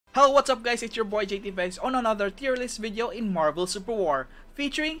Hello, what's up guys? It's your boy JT Vex on another tier list video in Marvel Super War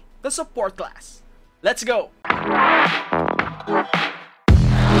featuring the support class. Let's go!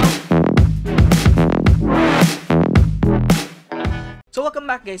 So welcome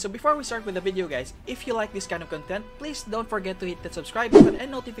back guys. So before we start with the video guys, if you like this kind of content, please don't forget to hit that subscribe button and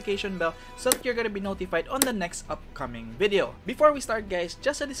notification bell so that you're gonna be notified on the next upcoming video. Before we start guys,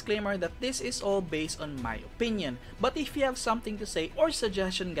 just a disclaimer that this is all based on my opinion. But if you have something to say or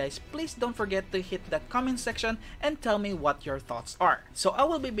suggestion guys, please don't forget to hit that comment section and tell me what your thoughts are. So I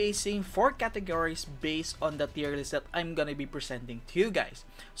will be basing 4 categories based on the tier list that I'm gonna be presenting to you guys.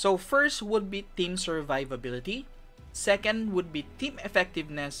 So first would be team survivability. Second would be team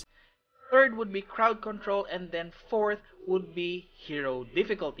effectiveness, third would be crowd control, and then fourth would be hero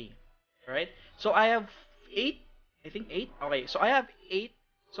difficulty. Alright, so I have 8, I think 8, okay, so I have 8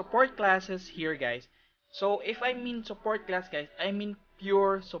 support classes here guys. So if I mean support class guys, I mean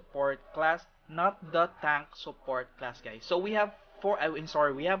pure support class, not the tank support class guys. So we have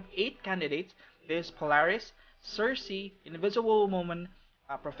we have 8 candidates. There's Polaris, Cersei, Invisible Woman,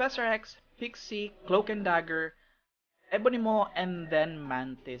 Professor X, Pixie, Cloak and Dagger, Ebonimo, and then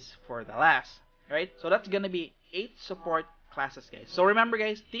Mantis for the last. Right? So that's gonna be 8 support classes, guys. So remember,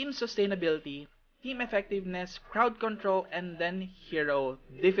 guys, team sustainability, team effectiveness, crowd control, and then hero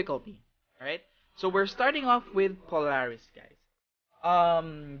difficulty. Right? So we're starting off with Polaris, guys.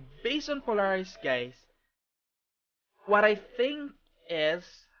 Based on Polaris, guys, what I think is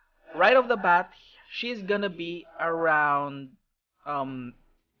right off the bat, she's gonna be around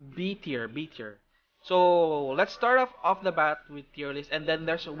B tier, B tier. So let's start off the bat with tier list, and then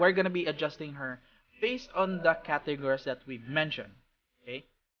we're gonna be adjusting her based on the categories that we've mentioned. Okay.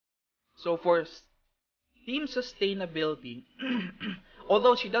 So for team sustainability,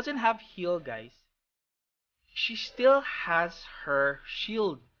 although she doesn't have heal, guys, she still has her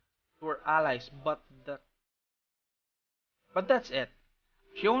shield to her allies, but that's it.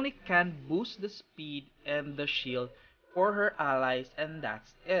 She only can boost the speed and the shield for her allies, and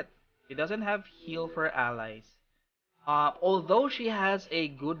that's it. She doesn't have heal for her allies. Although she has a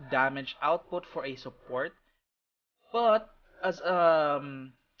good damage output for a support, but as a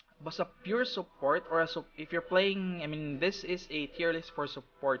pure support or if you're playing, I mean, this is a tier list for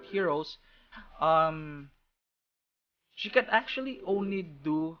support heroes. Um, she can actually only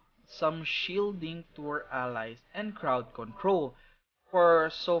do some shielding to her allies and crowd control. For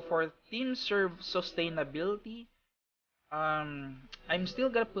team serve sustainability, I'm still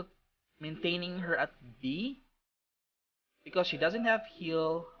gonna put maintaining her at B because she doesn't have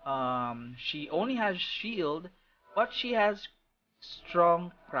heal. She only has shield, but she has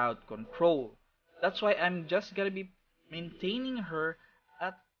strong crowd control. That's why I'm just gonna be maintaining her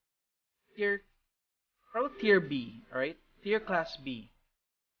at tier probably tier B, alright? Tier class B.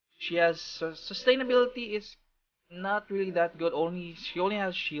 She has sustainability is not really that good. She only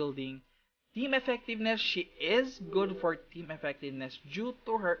has shielding. Team effectiveness, she is good for team effectiveness due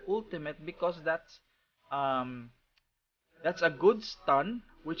to her ultimate because that's a good stun,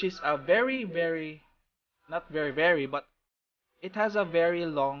 which is a very not very but it has a very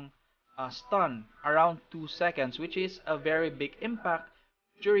long stun around 2 seconds, which is a very big impact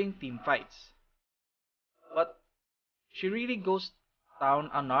during team fights. But she really goes down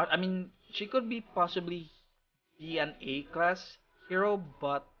a notch. I mean, she could be possibly be an A class hero,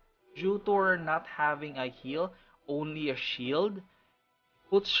 but due to her not having a heal, only a shield,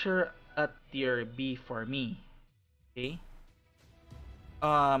 puts her at tier B for me. Okay.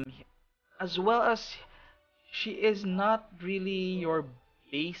 Um, as well as she is not really your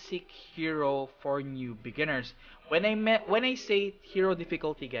basic hero for new beginners. When I say hero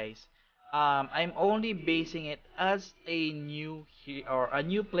difficulty, guys, I'm only basing it as a or a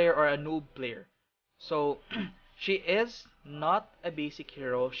new player or a noob player. So she is not a basic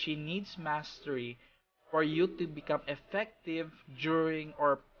hero. She needs mastery for you to become effective during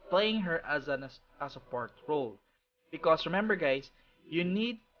or playing her as a support role. Because remember guys, you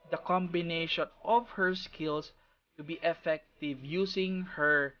need the combination of her skills to be effective using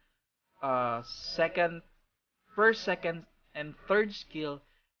her second, first, second, and third skill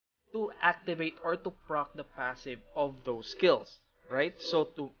to activate or to proc the passive of those skills, right? So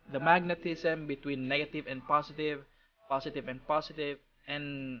to the magnetism between negative and positive, positive and positive,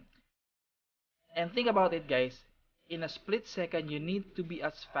 and think about it guys, in a split second you need to be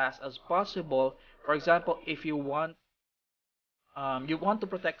as fast as possible. For example, if you want to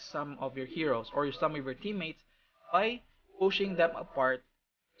protect some of your heroes or some of your teammates by pushing them apart,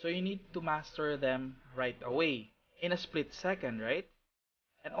 so you need to master them right away in a split second, right?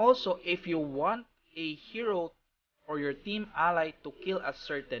 And also, if you want a hero for your team ally to kill a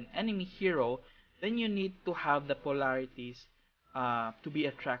certain enemy hero, then you need to have the polarities to be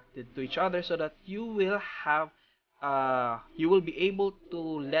attracted to each other, so that you will have you will be able to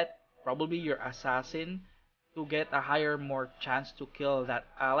let probably your assassin to get a higher more chance to kill that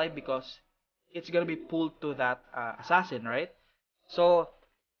ally, because it's gonna be pulled to that assassin, right? So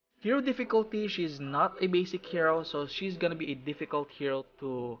hero difficulty, she's not a basic hero, so she's gonna be a difficult hero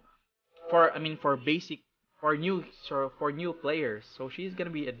to for basic for new players. So she's gonna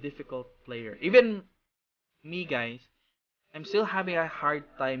be a difficult player. Even me, guys, I'm still having a hard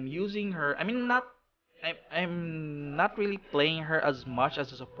time using her. I'm not really playing her as much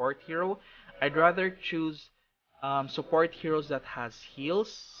as a support hero. I'd rather choose support heroes that has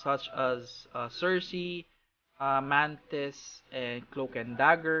heals, such as Cersei, Mantis, and Cloak and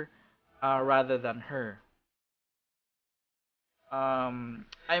Dagger, rather than her. I'm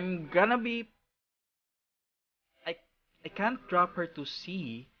gonna be I I can't drop her to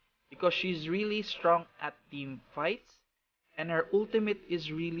C because she's really strong at team fights, and her ultimate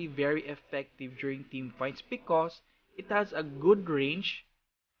is really very effective during team fights because it has a good range,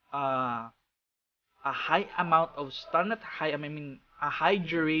 uh, a high amount of stun, not high, I mean a high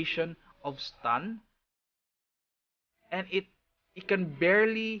duration of stun, and it can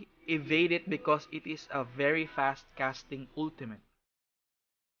barely evade it because it is a very fast casting ultimate.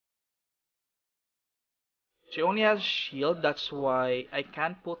 She only has shield, that's why I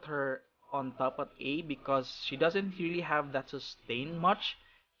can't put her on top at A, because she doesn't really have that sustain much.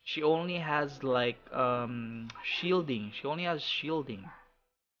 She only has like shielding. She only has shielding.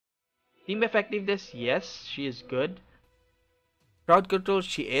 Team effectiveness, yes, she is good. Crowd control,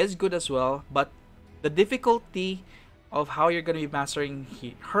 she is good as well, but the difficulty of how you're gonna be mastering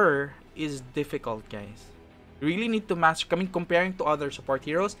her is difficult, guys. You really need to master. I mean, comparing to other support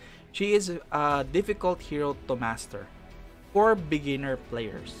heroes, she is a difficult hero to master for beginner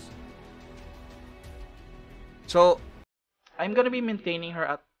players. So I'm gonna be maintaining her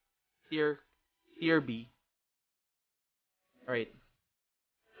at tier B. Alright.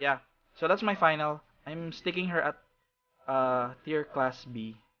 Yeah. So that's my final. I'm sticking her at tier class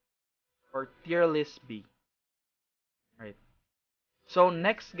B or tier list B. Right. So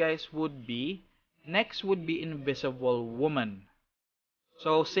next, guys, would be Invisible Woman.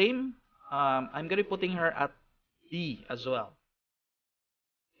 So same. I'm gonna be putting her at B as well.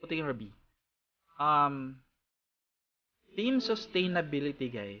 Putting her B. Um, Team sustainability,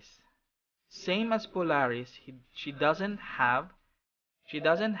 guys. Same as Polaris. She doesn't have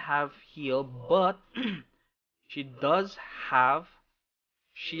heal, but she does have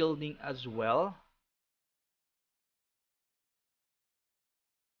shielding as well.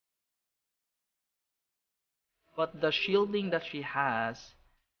 But the shielding that she has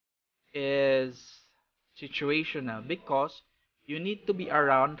is situational, because you need to be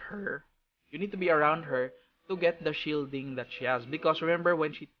around her. You need to be around her to get the shielding that she has. Because remember,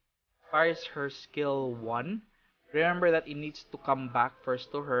 when she fires her skill 1, remember that it needs to come back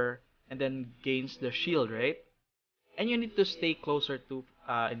first to her and then gains the shield, right? And you need to stay closer to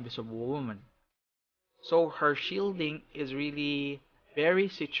Invisible Woman. So her shielding is really very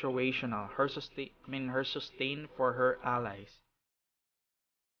situational. Her sustain for her allies.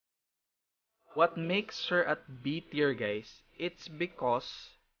 What makes her at B tier, guys? It's because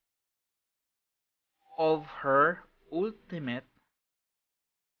of ultimate,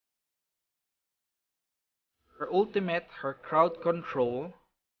 her crowd control,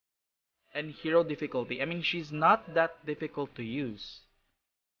 and hero difficulty. I mean, she's not that difficult to use.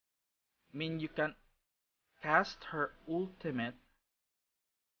 I mean, you can cast her ultimate.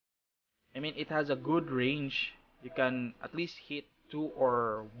 I mean, it has a good range. You can at least hit 2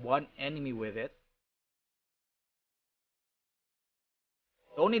 or 1 enemy with it.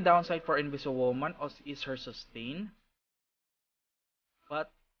 The only downside for Invisible Woman is her sustain.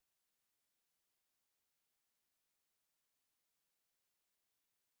 But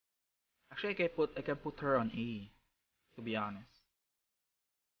actually, I can put her on A, to be honest,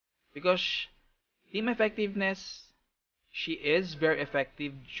 because team effectiveness, she is very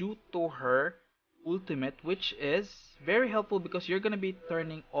effective due to her ultimate, which is very helpful because you're gonna be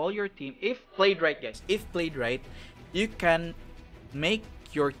turning all your team, if played right, guys. If played right, you can make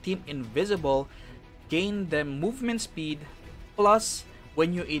your team invisible, gain them movement speed, plus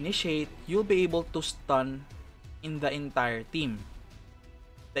when you initiate, you'll be able to stun in the entire team.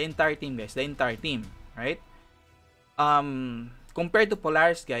 The entire team, guys. The entire team, right? Compared to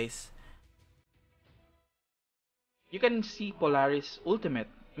Polaris, guys, you can see Polaris ultimate.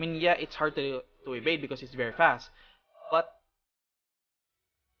 I mean, yeah, it's hard to evade because it's very fast, but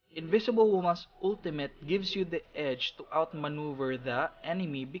Invisible Woman's ultimate gives you the edge to outmaneuver the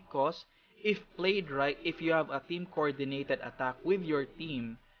enemy because if played right, if you have a team coordinated attack with your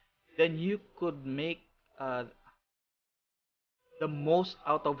team, then you could make uh, the most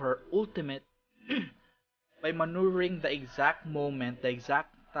out of her ultimate by maneuvering the exact moment, the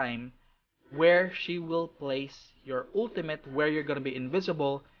exact time where she will place your ultimate, where you're gonna be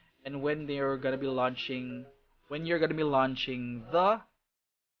invisible, and when you're gonna be launching the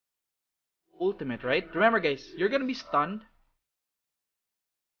ultimate, right? Remember guys, you're gonna be stunned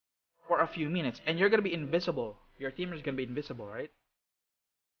for a few minutes and you're gonna be invisible. Your team is gonna be invisible, right?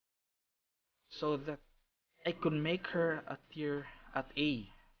 So that I could make her a tier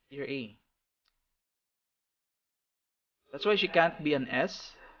A. That's why she can't be an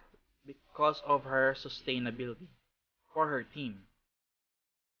S because of her sustainability for her team.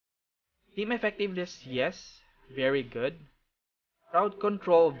 Team effectiveness, yes, very good. Crowd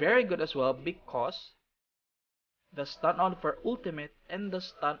control, very good as well because the stun on her ultimate and the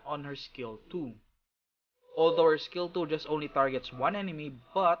stun on her skill 2. Although her skill 2 just only targets one enemy,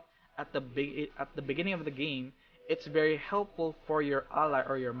 but at the beginning of the game, it's very helpful for your ally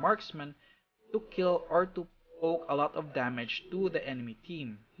or your marksman to kill or to poke a lot of damage to the enemy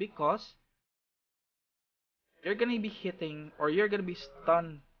team because you're gonna be hitting or you're gonna be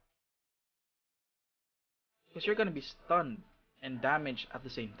stunned because you're gonna be stunned and damaged at the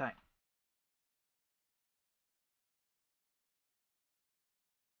same time.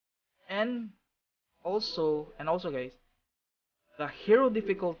 And also guys, the hero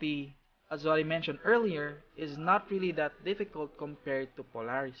difficulty, as what I mentioned earlier, is not really that difficult compared to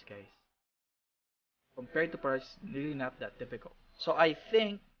Polaris, guys. Compared to Polaris, really not that difficult. So I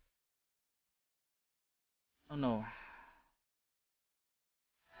think, oh no,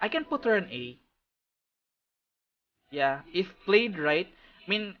 I can put her an A. Yeah, if played right. I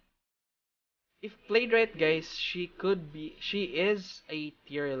mean, if played right, guys, she is a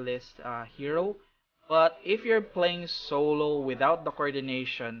tier list hero. But if you're playing solo without the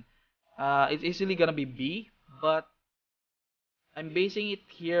coordination, it's easily gonna be B. But I'm basing it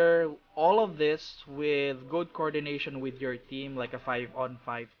here, all of this with good coordination with your team, like a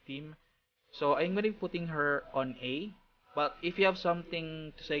 5-on-5 team. So I'm gonna be putting her on A. But if you have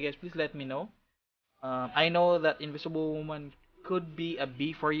something to say, guys, please let me know. I know that Invisible Woman could be a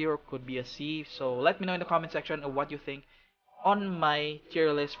B for you or could be a C. So let me know in the comment section of what you think on my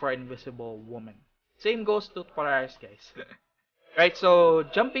tier list for Invisible Woman. Same goes to Polaris, guys. Right, so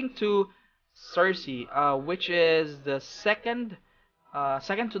jumping to Cersei, which is the second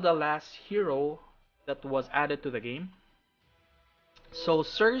to the last hero that was added to the game. So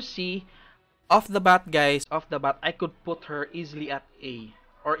Cersei, off the bat, I could put her easily at A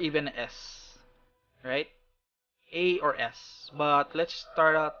or even S, right? A or S. But let's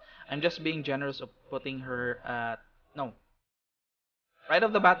start out. I'm just being generous of putting her at no. Right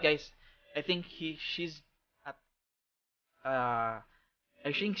off the bat, guys, I think she's at uh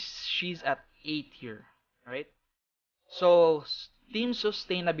I think she's at A tier, right? So team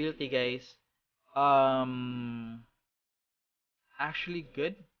sustainability, guys, um, actually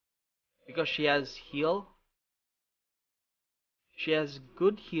good because she has heal. She has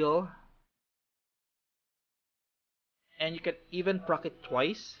good heal, and you can even proc it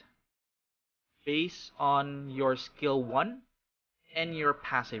twice based on your skill 1 and your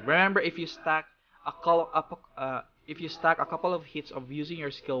passive. Remember, if you stack a couple of hits of using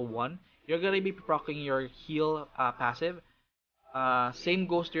your skill 1, you're gonna be proccing your heal passive. Same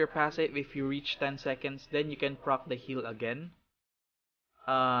goes to your passive. If you reach 10 seconds, then you can proc the heal again.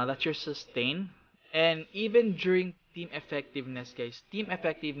 That's your sustain. And even during team effectiveness, guys, team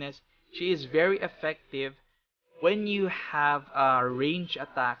effectiveness, she is very effective when you have range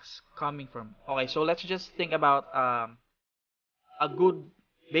attacks coming from. Okay, so let's just think about a good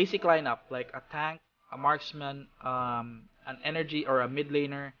basic lineup like a tank, a marksman, an energy or a mid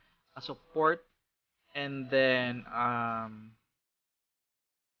laner, a support, and then a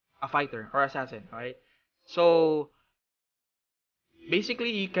fighter or assassin, right? So basically,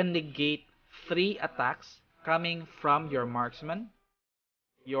 you can negate 3 attacks coming from your marksman,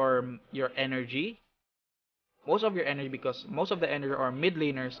 your energy, most of your energy because most of the energy or mid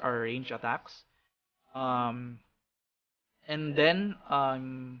laners are range attacks. Um, and then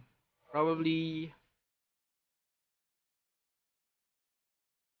probably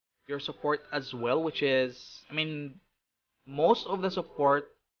your support as well, which is I mean most of the support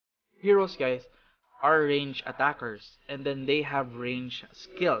heroes, guys, are range attackers, and then they have range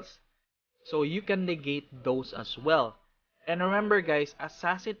skills. So you can negate those as well. And remember guys,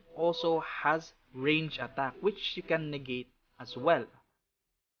 Assassin also has range attack which you can negate as well.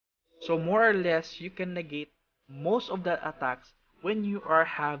 So more or less, you can negate most of the attacks when you are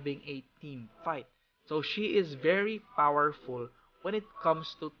having a team fight. So she is very powerful when it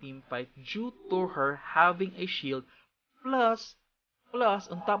comes to team fight due to her having a shield. Plus, plus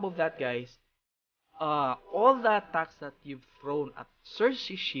on top of that, guys, all the attacks that you've thrown at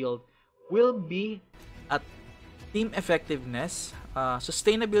Cersei's shield will be at team effectiveness,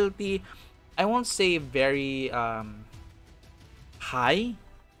 sustainability. I won't say very high,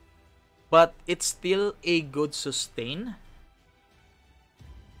 but it's still a good sustain.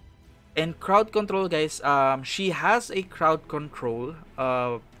 And crowd control, guys, she has a crowd control.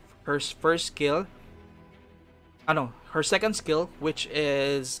 Her first skill, no, her second skill, which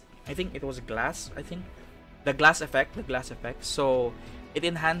is, I think it was glass. I think the glass effect, So it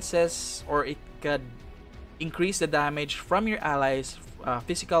enhances, or it could increase the damage from your allies,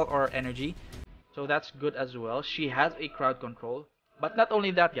 physical or energy. So that's good as well. She has a crowd control, but not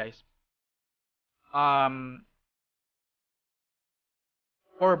only that, guys. Um,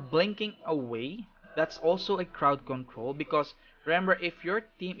 for blinking away, that's also a crowd control, because remember, if your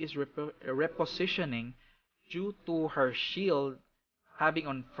team is repositioning due to her shield having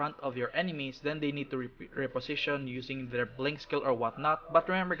on front of your enemies, then they need to reposition using their blink skill or whatnot. But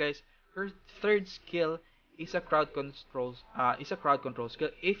remember, guys, her third skill is a crowd control skill.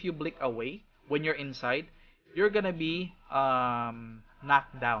 If you blink away when you're inside, you're gonna be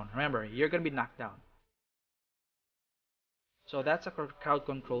knocked down. Remember, you're gonna be knocked down. So that's a crowd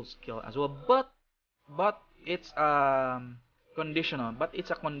control skill as well. But it's conditional. But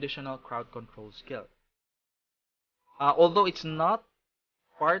it's a conditional crowd control skill. Although it's not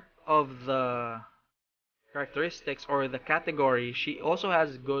part of the characteristics or the category, she also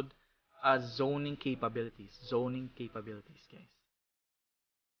has good zoning capabilities. Guys.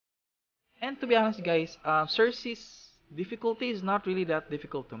 And to be honest, guys, Cersei's difficulty is not really that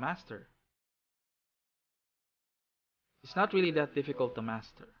difficult to master. It's not really that difficult to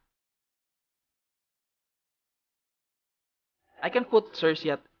master. I can put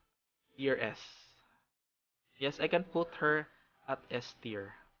Cersei at tier S. Yes, I can put her at S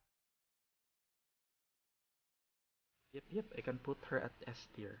tier. Yep, I can put her at S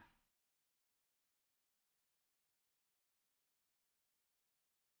tier.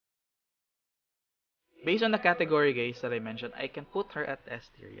 Based on the category, guys, that I mentioned, I can put her at S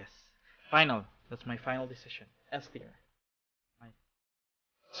tier, yes. Final. That's my final decision. S tier. Right.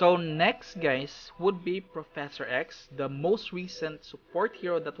 So next, guys, would be Professor X, the most recent support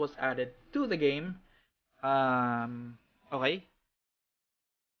hero that was added to the game. Okay.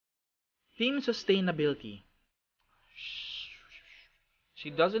 Team sustainability. He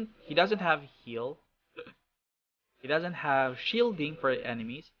doesn't have heal. He doesn't have shielding for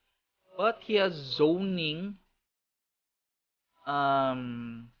enemies, but he has zoning,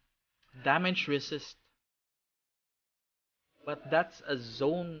 damage resist. But that's a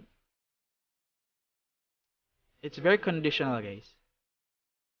zone. It's very conditional, guys.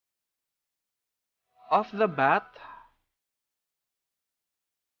 Off the bat,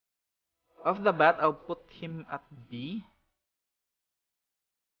 I'll put him at B.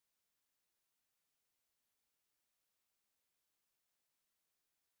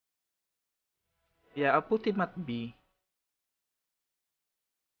 Yeah, I'll put him at B.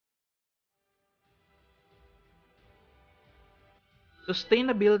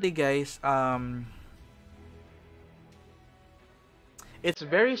 Sustainability, guys, it's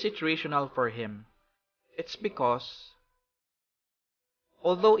very situational for him. It's because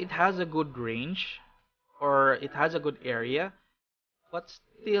although it has a good range or it has a good area, but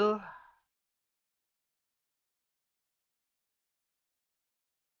still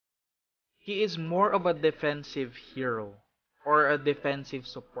he is more of a defensive hero or a defensive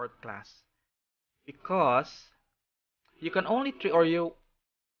support class, because you can only or you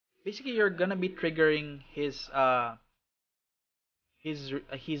basically you're gonna be triggering his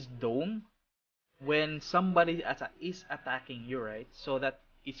dome when somebody is attacking you, right? So that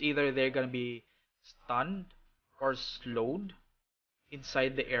it's either they're gonna be stunned or slowed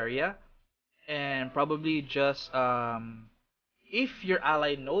inside the area, and probably just if your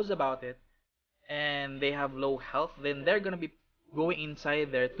ally knows about it and they have low health, then they're gonna be going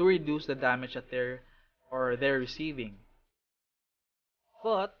inside there to reduce the damage that they're receiving.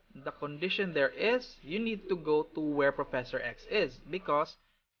 But the condition there is you need to go to where Professor X is, because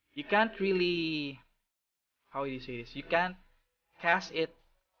you can't really, how do you say this? You can't cast it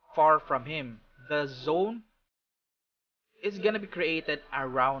far from him. The zone is gonna be created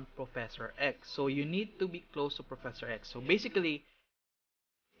around Professor X, so you need to be close to Professor X. So basically,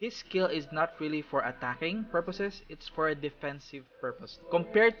 his skill is not really for attacking purposes, it's for a defensive purpose.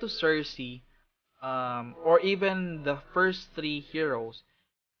 Compared to Cersei, or even the first three heroes,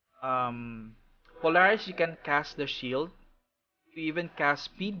 um, Polaris, you can cast the shield, you even cast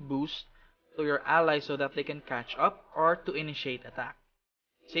speed boost to your allies so that they can catch up or to initiate attack.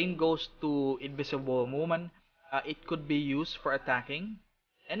 Same goes to Invisible Woman. It could be used for attacking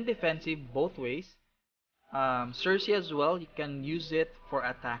and defensive both ways. Cersei as well, you can use it for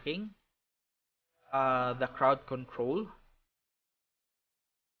attacking, the crowd control,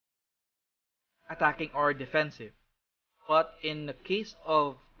 attacking or defensive. But in the case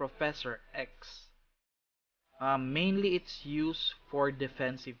of Professor X, mainly it's used for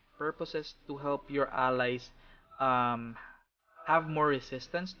defensive purposes to help your allies um, have more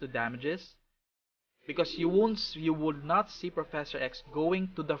resistance to damages. Because you would not see Professor X going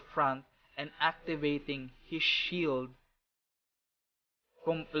to the front and activating his shield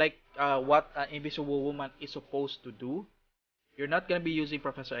like what an Invisible Woman is supposed to do. You're not gonna be using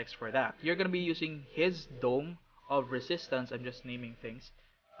Professor X for that. You're gonna be using his Dome of Resistance. I'm just naming things.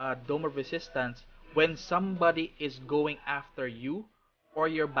 Dome of Resistance when somebody is going after you or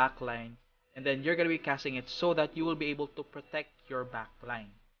your backline, and then you're gonna be casting it so that you will be able to protect your backline.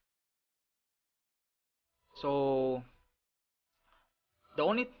 So the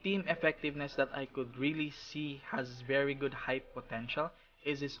only team effectiveness that I could really see has very good hype potential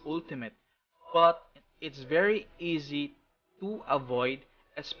is his ultimate, but it's very easy to avoid,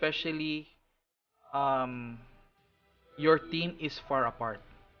 especially um, your team is far apart.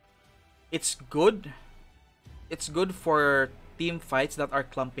 It's good. It's good for team fights that are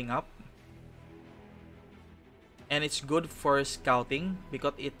clumping up, and it's good for scouting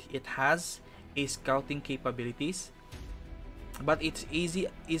because it has a scouting capabilities, but it's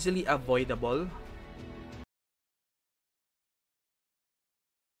easily avoidable.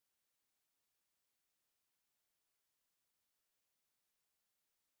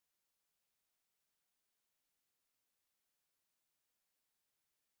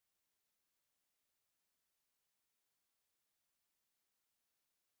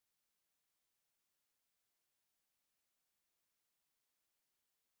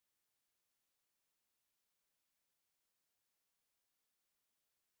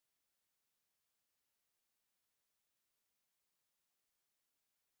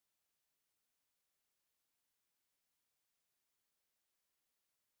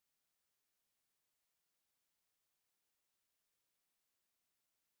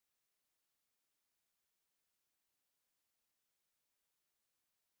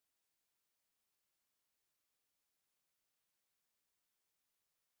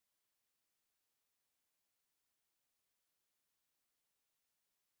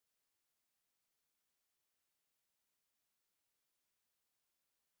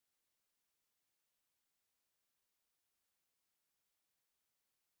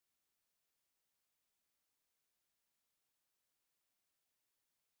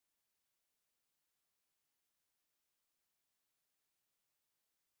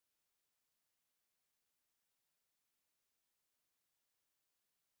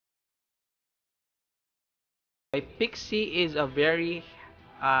 Pixie is a very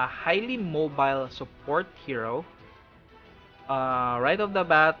highly mobile support hero. Right off the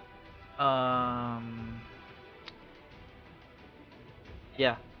bat, um,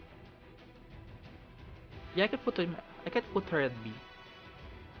 yeah, yeah, I could put her at B.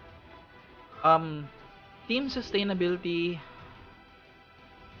 Um, team sustainability.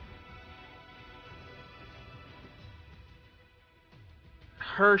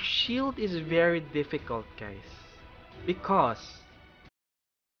 Her shield is very difficult, guys, because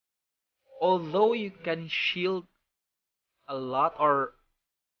although you can shield a lot or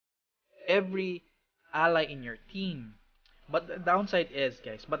every ally in your team, but the downside is,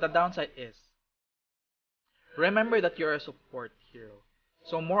 guys, remember that you're a support hero.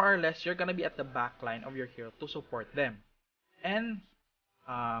 So more or less, you're gonna be at the back line of your hero to support them. And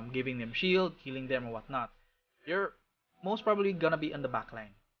giving them shield, healing them or whatnot. You're most probably gonna be on the back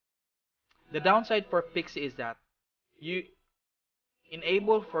line. The downside for Pixie is that you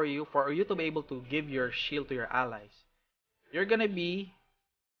enable for you to be able to give your shield to your allies. You're gonna be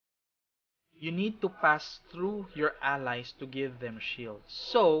you need to pass through your allies to give them shield.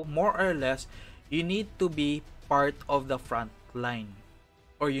 So, more or less, you need to be part of the front line.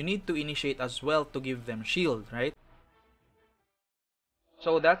 Or you need to initiate as well to give them shield, right?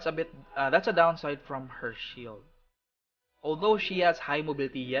 So that's a downside from her shield. Although she has high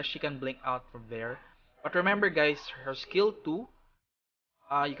mobility, yes, she can blink out from there. But remember guys, her skill 2,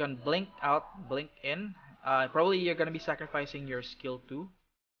 you can blink out, blink in. Probably you're gonna be sacrificing your skill 2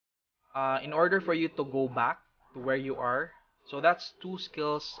 in order for you to go back to where you are. So that's two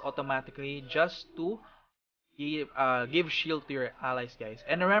skills automatically just to give shield to your allies, guys.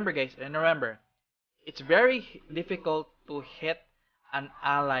 And remember, guys, it's very difficult to hit an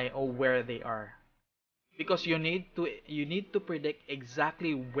ally or where they are, because you need to predict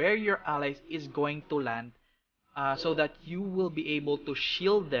exactly where your allies is going to land, so that you will be able to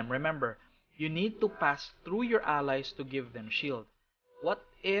shield them. Remember, you need to pass through your allies to give them shield. What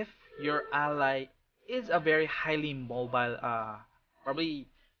if your ally is a very highly mobile, probably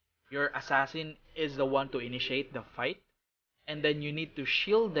your assassin is the one to initiate the fight, and then you need to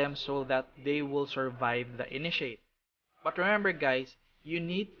shield them so that they will survive the initiate. But remember, guys, you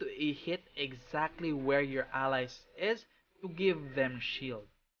need to hit exactly where your allies is to give them shield.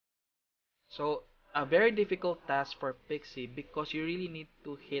 So a very difficult task for Pixie, because you really need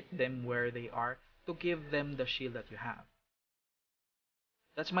to hit them where they are to give them the shield that you have.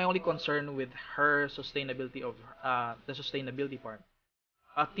 That's my only concern with her sustainability of the sustainability part.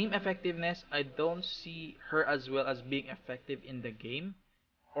 Team effectiveness, I don't see her as well as being effective in the game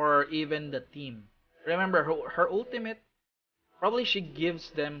or even the team. Remember, her ultimate, probably she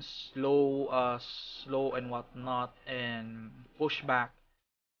gives them slow and whatnot and pushback.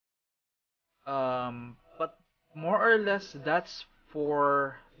 But more or less that's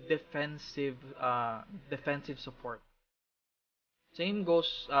for defensive support. Same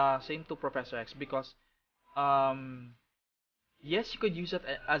to Professor X, because um, yes, you could use it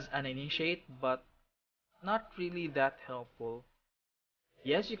as an initiate, but not really that helpful.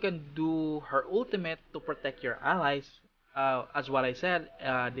 Yes, you can do her ultimate to protect your allies, as what I said,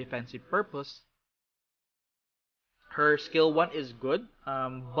 defensive purpose. Her skill 1 is good,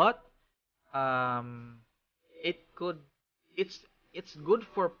 but um, it could it's it's good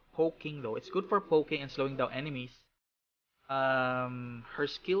for poking though. It's good for poking and slowing down enemies. Her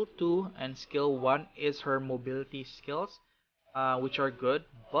skill 2 and skill 1 is her mobility skills, which are good,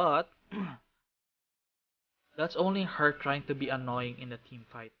 but that's only her trying to be annoying in the team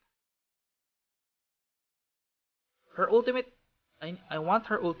fight. Her ultimate, I want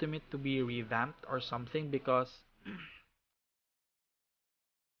her ultimate to be revamped or something, because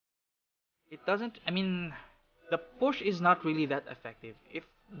it doesn't, I mean, the push is not really that effective. If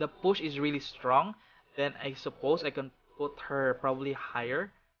the push is really strong, then I suppose I can put her probably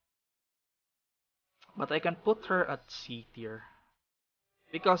higher, but I can put her at C tier.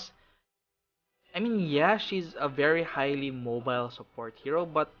 Because, I mean, yeah, she's a very highly mobile support hero,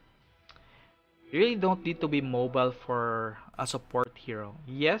 but you really don't need to be mobile for a support hero.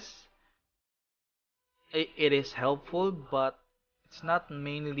 Yes, it is helpful, but it's not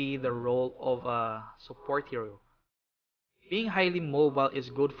mainly the role of a support hero. Being highly mobile is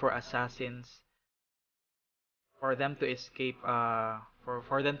good for assassins, for them to escape,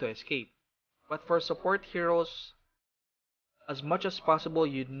 for them to escape. But for support heroes, as much as possible,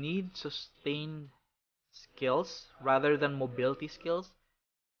 you need sustained skills rather than mobility skills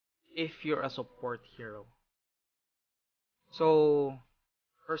if you're a support hero. So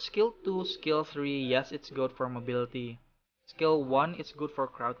for skill 2, skill 3, yes, it's good for mobility. Skill 1 is good for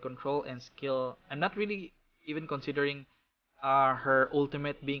crowd control, and skill, I'm not really even considering her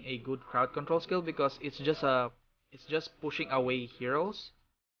ultimate being a good crowd control skill, because it's just pushing away heroes.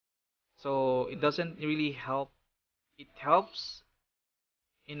 So it doesn't really help. It helps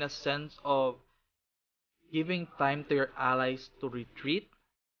in a sense of giving time to your allies to retreat,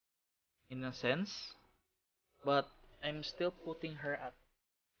 in a sense. But I'm still putting her at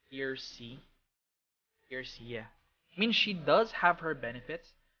tier C. Tier C, yeah. I mean, she does have her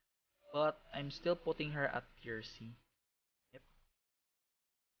benefits, but I'm still putting her at tier C. Yep.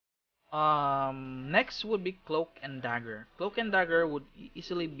 Next would be Cloak and Dagger. Cloak and Dagger would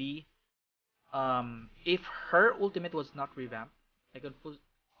easily be, if her ultimate was not revamped, I could put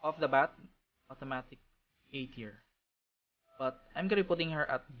off the bat automatic A tier. But I'm gonna be putting her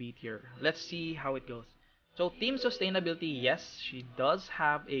at B tier. Let's see how it goes. So team sustainability, yes, she does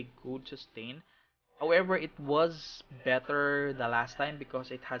have a good sustain. However, it was better the last time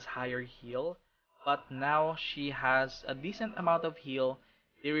because it has higher heal. But now she has a decent amount of heal.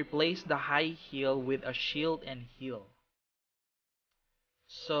 They replaced the high heal with a shield and heal.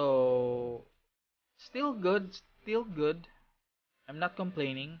 So still good, still good. I'm not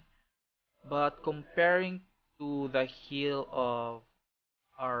complaining. But comparing to the heal of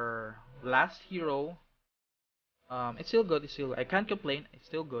our last hero, it's still good. It's still, I can't complain. It's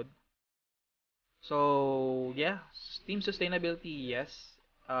still good. So yeah, team sustainability, yes,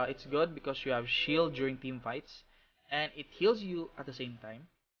 it's good because you have shield during team fights, and it heals you at the same time.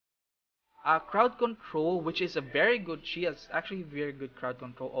 Crowd control, which is a very good, she has actually very good crowd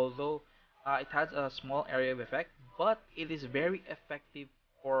control, although it has a small area of effect, but it is very effective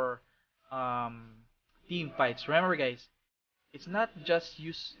for um, team fights. Remember, guys, it's not just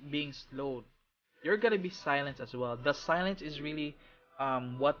you being slowed. You're gonna be silenced as well. The silence is really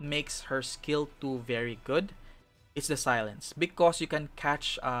what makes her skill 2 very good. It's the silence because you can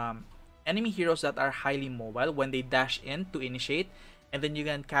catch enemy heroes that are highly mobile when they dash in to initiate, and then you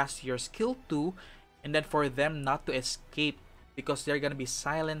can cast your skill 2, and then for them not to escape because they're gonna be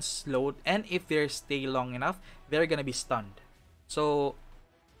silenced, slowed, and if they stay long enough, they're gonna be stunned. So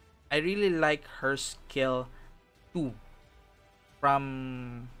I really like her skill 2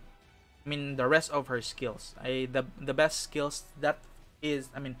 from the rest of her skills. The best skills that is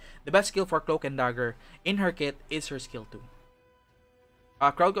the best skill for Cloak and Dagger in her kit is her skill 2.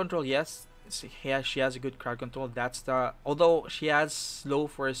 Crowd control, yes, she has a good crowd control. That's the although she has slow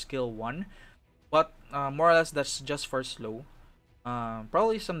for skill 1, but more or less that's just for slow.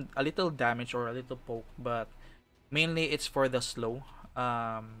 Probably a little damage or a little poke, but mainly it's for the slow.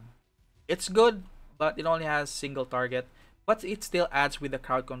 It's good, but it only has single target, but it still adds with the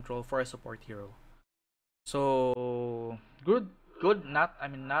crowd control for a support hero. So good. Not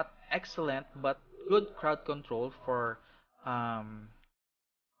excellent, but good crowd control for um,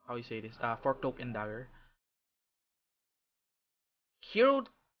 how you say this? For Cloak and Dagger. Hero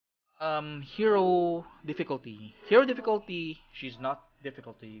hero difficulty. Hero difficulty. She's not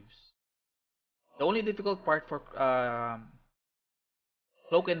difficult to use. The only difficult part for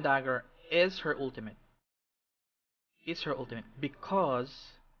Cloak and Dagger is her ultimate. Is her ultimate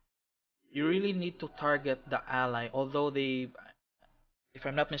because you really need to target the ally. Although they, if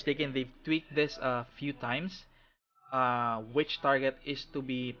I'm not mistaken, they've tweaked this a few times. Which target is to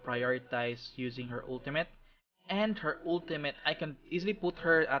be prioritized using her ultimate, and her ultimate I can easily put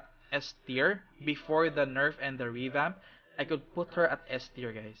her at S tier before the nerf and the revamp. I could put her at S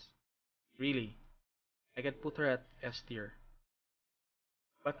tier, guys. Really, I could put her at S tier,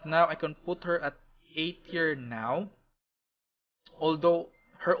 but now I can put her at A tier now. Although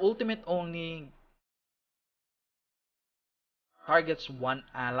her ultimate only targets one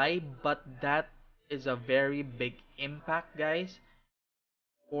ally, but that is a very big impact, guys,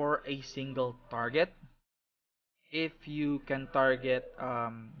 for a single target. If you can target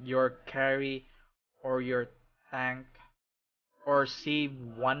your carry or your tank or save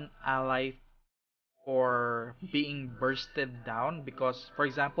one ally for being bursted down, because for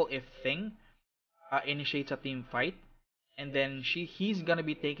example if Thing initiates a team fight, and then he's gonna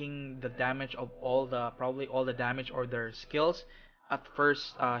be taking the damage of probably all the damage or their skills at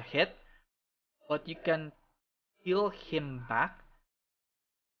first hit, but you can heal him back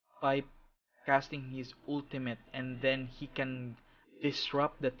by casting his ultimate, and then he can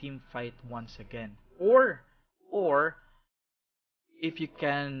disrupt the team fight once again. Or if you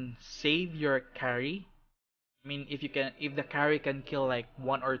can save your carry, if the carry can kill like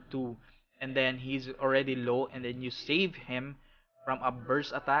one or two, and then he's already low, and then you save him from a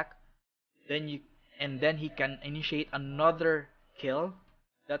burst attack, then you and then he can initiate another kill.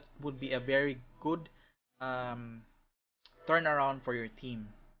 That would be a very good um, turnaround for your team.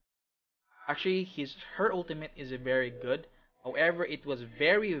 Actually, her ultimate is very good. However, it was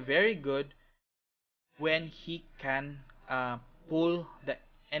very good when he can pull the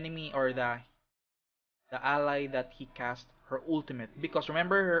enemy or the ally that he cast her ultimate. Because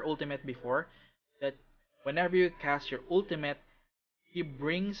remember her ultimate before, that whenever you cast your ultimate, he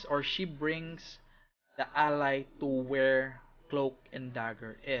brings or she brings the ally to where Cloak and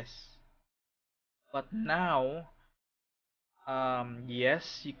Dagger is. But now,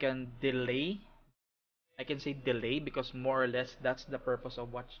 yes, you can delay. I can say delay because more or less that's the purpose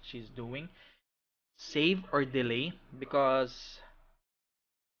of what she's doing. Save or delay, because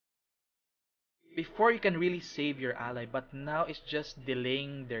before you can really save your ally, but now it's just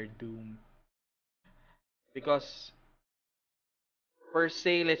delaying their doom. Because per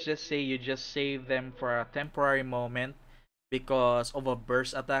se, let's just say you just save them for a temporary moment because of a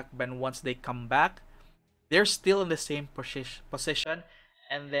burst attack, but once they come back, they're still in the same position,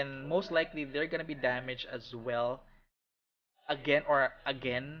 and then most likely they're gonna be damaged as well again or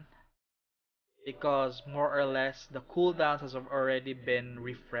again, because more or less the cooldowns has already been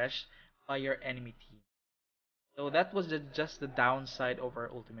refreshed by your enemy team. So that was just the downside of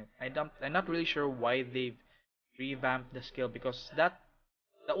our ultimate. I'm not really sure why they've revamped the skill, because the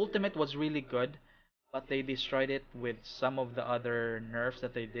ultimate was really good, but they destroyed it with some of the other nerfs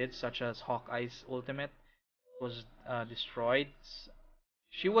that they did, such as Hawkeye's ultimate was destroyed.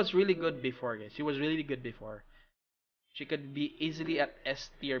 She was really good before, guys. She was really good before. She could be easily at S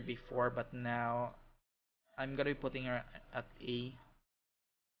tier before, but now I'm gonna be putting her at A.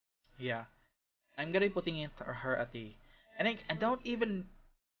 Yeah, I'm gonna be putting her at A. And I don't even,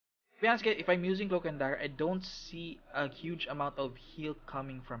 to be honest, guys, if I'm using Cloak and Dagger, I don't see a huge amount of heal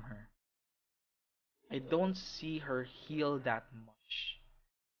coming from her. I don't see her heal that much.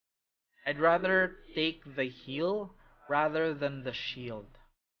 I'd rather take the heal rather than the shield.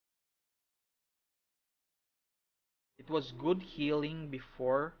 It was good healing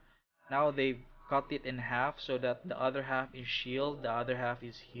before. Now they've cut it in half so that the other half is shield, the other half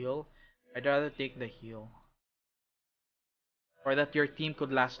is heal. I'd rather take the heal. Or that your team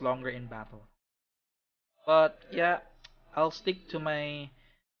could last longer in battle. But yeah, I'll stick to my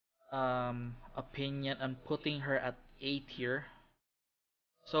opinion on putting her at A tier.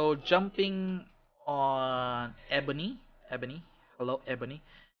 So jumping on Ebony, hello Ebony.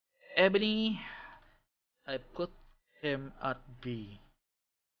 Ebony, I put him at B.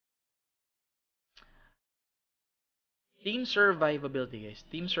 Team survivability, guys.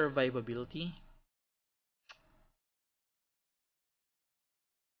 Team survivability.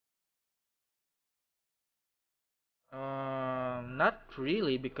 Not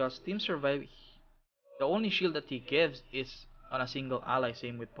really, because team survive. The only shield that he gives is on a single ally.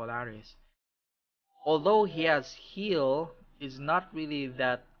 Same with Polaris. Although he has heal, is not really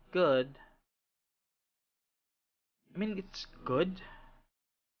that good. I mean, it's good,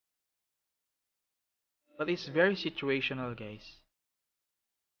 but it's very situational, guys.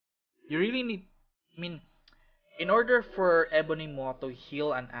 You really need. I mean, in order for Ebony Mo to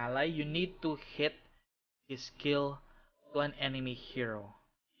heal an ally, you need to hit his skill to an enemy hero.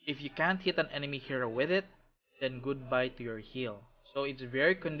 If you can't hit an enemy hero with it, then goodbye to your heal. So it's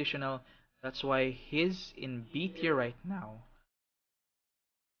very conditional. That's why he's in B tier right now.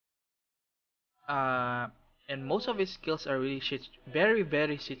 Uh, and most of his skills are really very,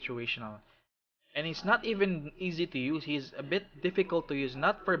 very situational. And it's not even easy to use. He's a bit difficult to use,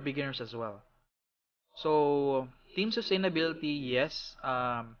 not for beginners as well. So team sustainability, yes.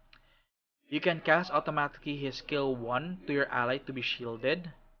 You can cast automatically his skill 1 to your ally to be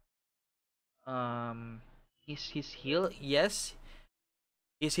shielded. Um, his heal, yes,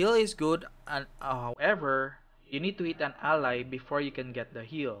 his heal is good, and however, you need to hit an ally before you can get the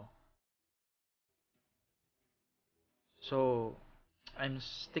heal. So I'm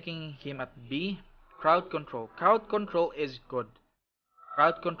sticking him at B. Crowd control. Crowd control is good.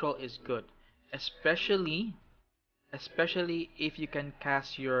 Crowd control is good, especially if you can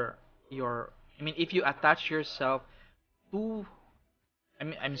cast your. I mean, if you attach yourself to.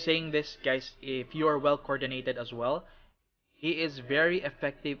 I'm saying this, guys. If you are well coordinated as well, he is very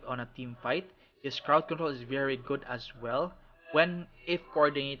effective on a team fight. His crowd control is very good as well when if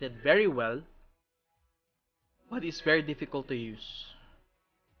coordinated very well, but it's very difficult to use.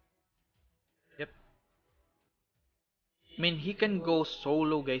 Yep. I mean, he can go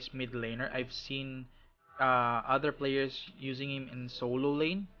solo, guys, mid laner. I've seen other players using him in solo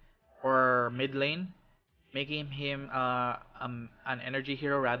lane or mid lane, making him an energy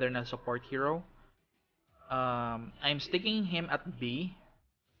hero rather than a support hero. I'm sticking him at B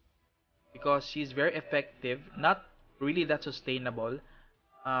because he's very effective, not really that sustainable.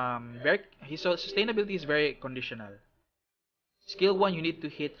 Very his sustainability is very conditional. Skill 1, you need to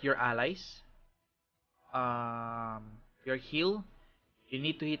hit your allies. Your heal, you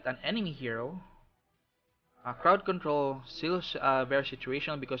need to hit an enemy hero. Crowd control still very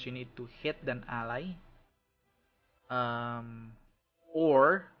situational because you need to hit an ally. Um,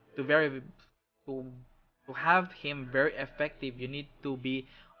 or to to have him very effective, you need to be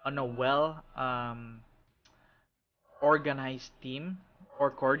on a well organized team or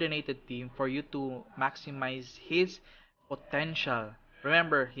coordinated team for you to maximize his potential.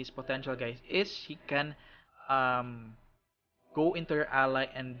 Remember, his potential, guys, is he can um, go into your ally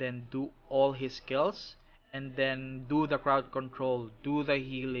and then do all his skills and then do the crowd control, do the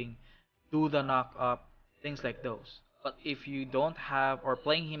healing, do the knock up, things like those. But if you don't have or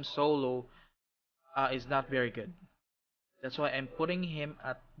playing him solo is not very good. That's why I'm putting him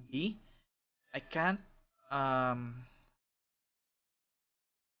at B. I can't um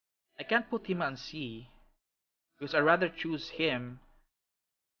I can't put him on C because I'd rather choose him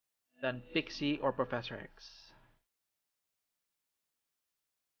than Pixie or Professor X.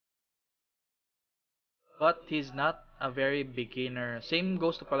 But he's not a very beginner. Same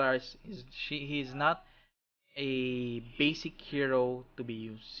goes to Polaris. He's not a basic hero to be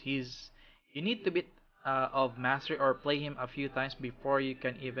used. You need to bit of mastery or play him a few times before you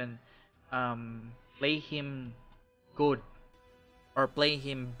can even play him good or play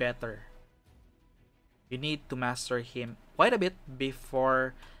him better. You need to master him quite a bit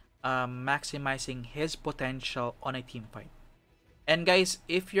before maximizing his potential on a team fight. And guys,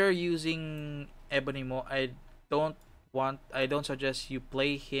 if you're using Ebonimo, I don't suggest you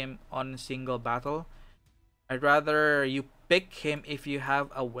play him on single battle. I'd rather you pick him if you have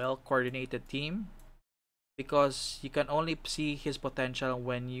a well coordinated team, because you can only see his potential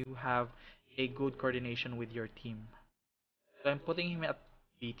when you have a good coordination with your team. So I'm putting him at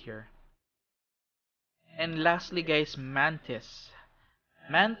B tier. And lastly guys, Mantis.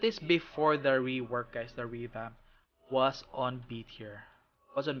 Mantis before the rework guys, the revamp, was on B tier.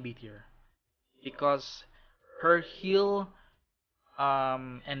 Because her heal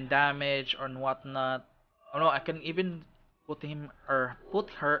and damage or whatnot. Oh no, I can even put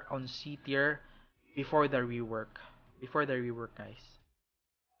her on C tier before the rework. Guys.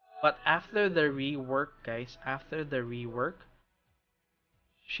 But after the rework,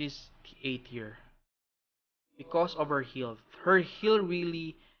 she's A tier. Because of her heal. Her heal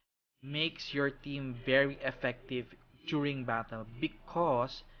really makes your team very effective during battle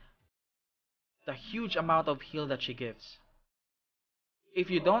because the huge amount of heal that she gives.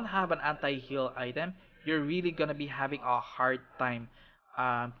 If you don't have an anti-heal item, you're really gonna be having a hard time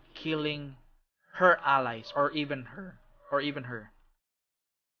killing her allies or even her.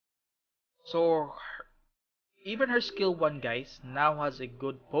 So even her skill 1 guys now has a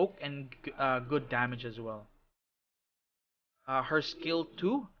good poke and good damage as well. Her skill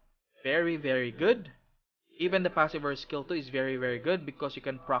 2, very good. Even the passive of her skill 2 is very good because you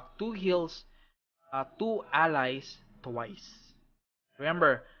can proc 2 heals, 2 allies twice.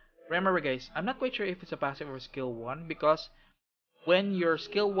 Remember guys, I'm not quite sure if it's a passive or skill 1 because when your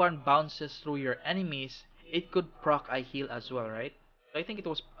skill 1 bounces through your enemies, it could proc a heal as well, right? I think it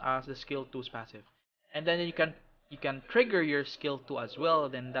was the skill 2's passive. And then you can trigger your skill 2 as well,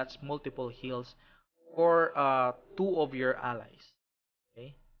 then that's multiple heals for 2 of your allies.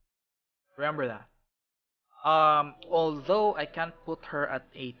 Okay? Remember that. Although I can't put her at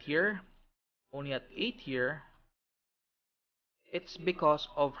A tier, only at A tier, it's because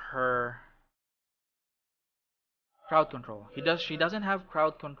of her crowd control. She doesn't have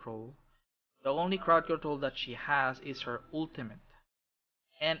crowd control. The only crowd control that she has is her ultimate.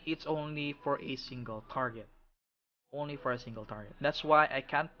 And it's only for a single target. That's why I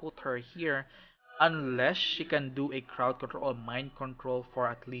can't put her here unless she can do a crowd control or mind control for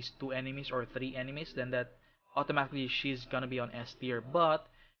at least 2 enemies or 3 enemies, then that automatically she's gonna be on S tier. But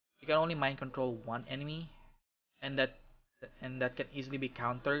you can only mind control 1 enemy, and that can easily be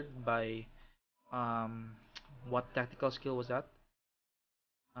countered by what tactical skill was that?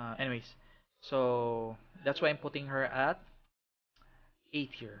 Anyways, so that's why I'm putting her at A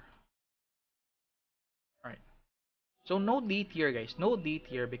tier. Alright. So no D tier guys. No D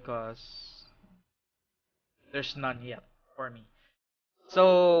tier because there's none yet for me.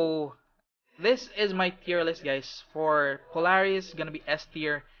 So this is my tier list guys. For Polaris, gonna be S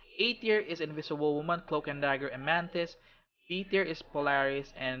tier. A tier is Invisible Woman, Cloak and Dagger, and Mantis. B tier is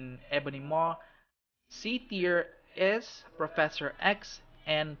Polaris and Ebony Maw. C tier is Professor X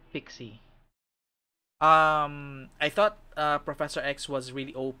and Pixie. I thought Professor X was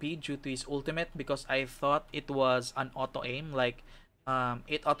really OP due to his ultimate because I thought it was an auto aim, like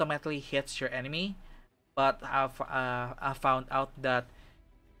it automatically hits your enemy. But I found out that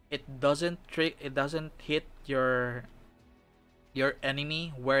it doesn't hit your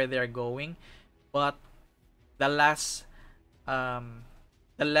enemy where they're going, but the last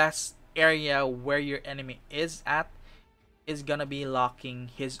area where your enemy is at is gonna be locking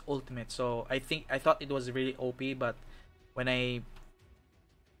his ultimate. So I thought it was really OP, but when I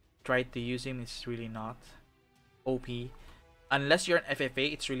tried to use him, it's really not OP. Unless you're an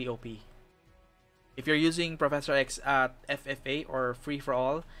FFA, it's really OP. If you're using Professor X at FFA or free for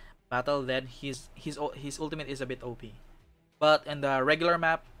all battle, then his ultimate is a bit OP. But in the regular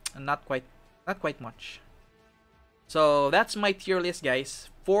map, not quite much. So that's my tier list guys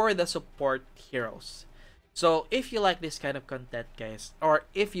for the support heroes. So if you like this kind of content guys, or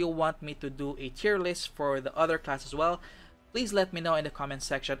if you want me to do a tier list for the other class as well, please let me know in the comment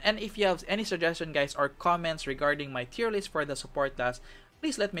section. And if you have any suggestion guys or comments regarding my tier list for the support class,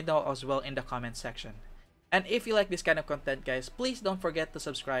 please let me know as well in the comment section. And if you like this kind of content guys, please don't forget to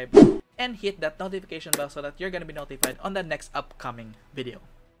subscribe and hit that notification bell so that you're gonna be notified on the next upcoming video.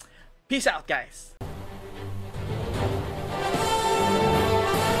 Peace out guys!